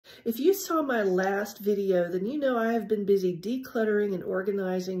If you saw my last video, then you know I have been busy decluttering and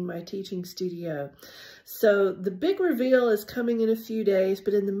organizing my teaching studio. So the big reveal is coming in a few days,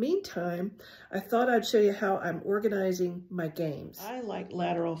 but in the meantime, I thought I'd show you how I'm organizing my games. I like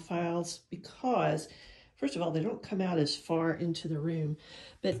lateral files because, first of all, they don't come out as far into the room,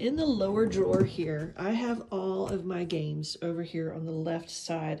 but in the lower drawer here, I have all of my games over here on the left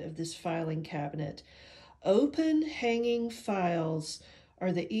side of this filing cabinet. Open hanging files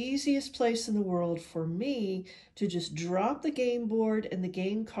are the easiest place in the world for me to just drop the game board and the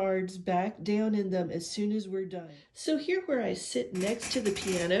game cards back down in them as soon as we're done. So here where I sit next to the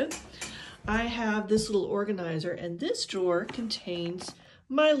piano, I have this little organizer, and this drawer contains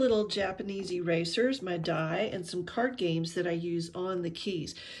my little Japanese erasers, my die, and some card games that I use on the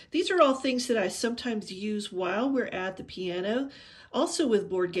keys. These are all things that I sometimes use while we're at the piano, also with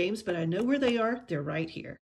board games, but I know where they are. They're right here.